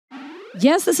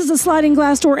Yes, this is a sliding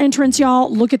glass door entrance, y'all.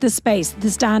 Look at this space,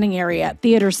 this dining area,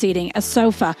 theater seating, a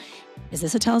sofa. Is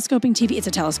this a telescoping TV? It's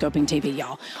a telescoping TV,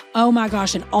 y'all. Oh my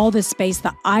gosh, and all this space,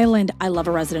 the island. I love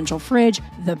a residential fridge,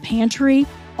 the pantry,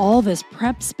 all this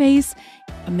prep space,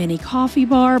 a mini coffee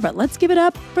bar, but let's give it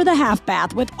up for the half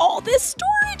bath with all this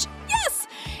storage. Yes!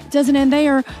 It doesn't end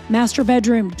there. Master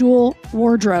bedroom, dual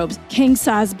wardrobes, king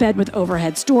size bed with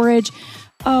overhead storage.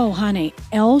 Oh, honey,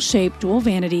 L-shaped dual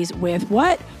vanities with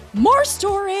what? More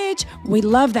storage. We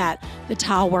love that. The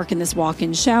tile work in this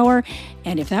walk-in shower.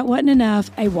 And if that wasn't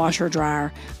enough, a washer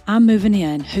dryer. I'm moving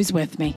in. Who's with me?